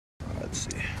Let's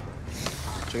see.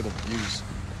 Check out the views.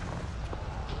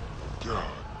 God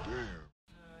damn.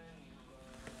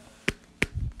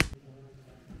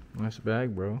 Nice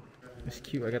bag, bro. It's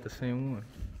cute. I got the same one.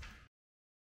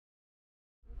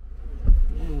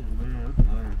 Oh man, I'm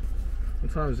tired.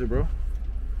 What time is it, bro? I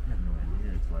have no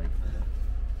idea. It's like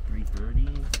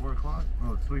 3:30, 4 o'clock.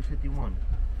 Oh, it's 3:51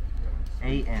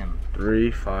 a.m.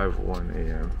 3:51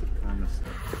 a.m.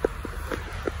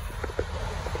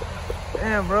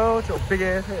 Damn, bro, it's your big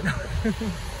ass head.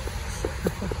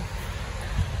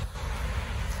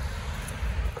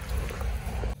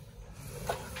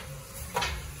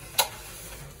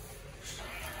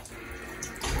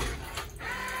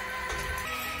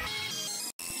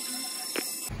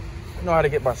 I know how to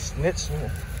get my snits.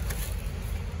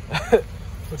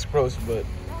 It's gross, but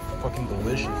fucking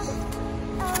delicious.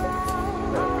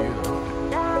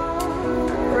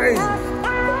 Crazy.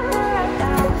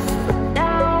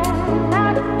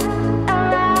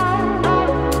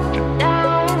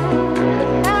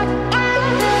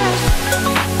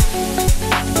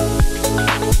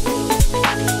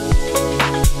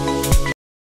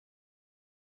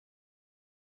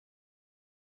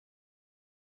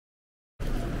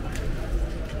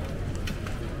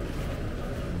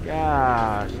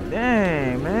 Gosh,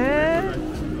 dang, man.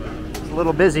 It's a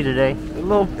little busy today.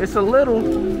 It's a little.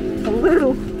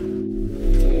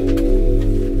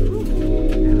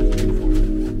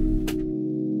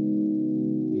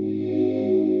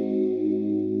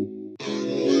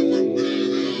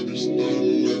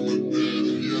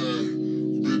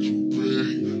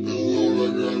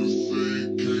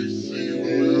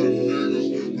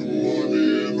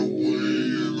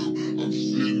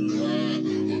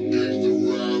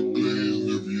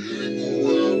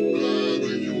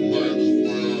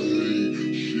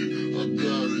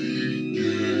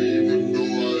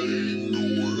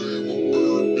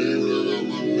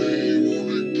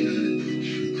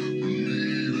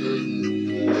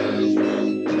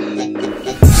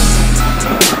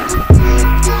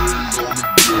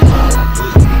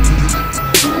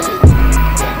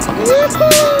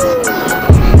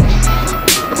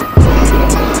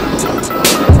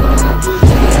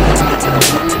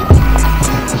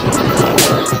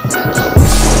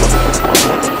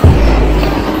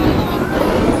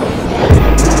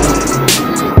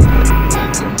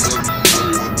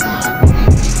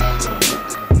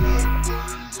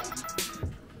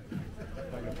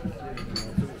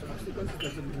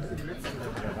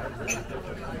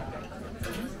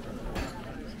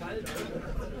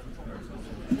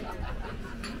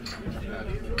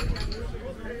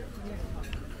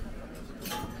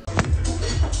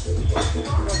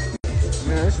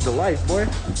 Man, this is the life, boy.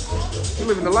 We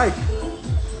living the life.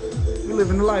 We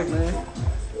living the life, man.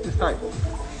 It's tight.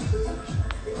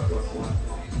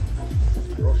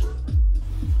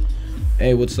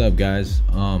 Hey, what's up, guys?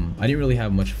 I didn't really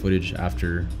have much footage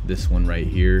after this one right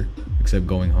here, except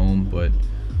going home, but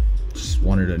just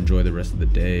wanted to enjoy the rest of the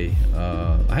day.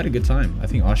 I had a good time. I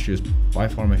think Austria is by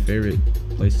far my favorite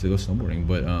place to go snowboarding,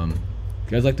 but if you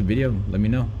guys liked the video, let me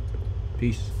know.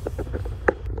 Peace. And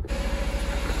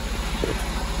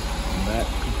that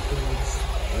concludes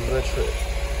the trip.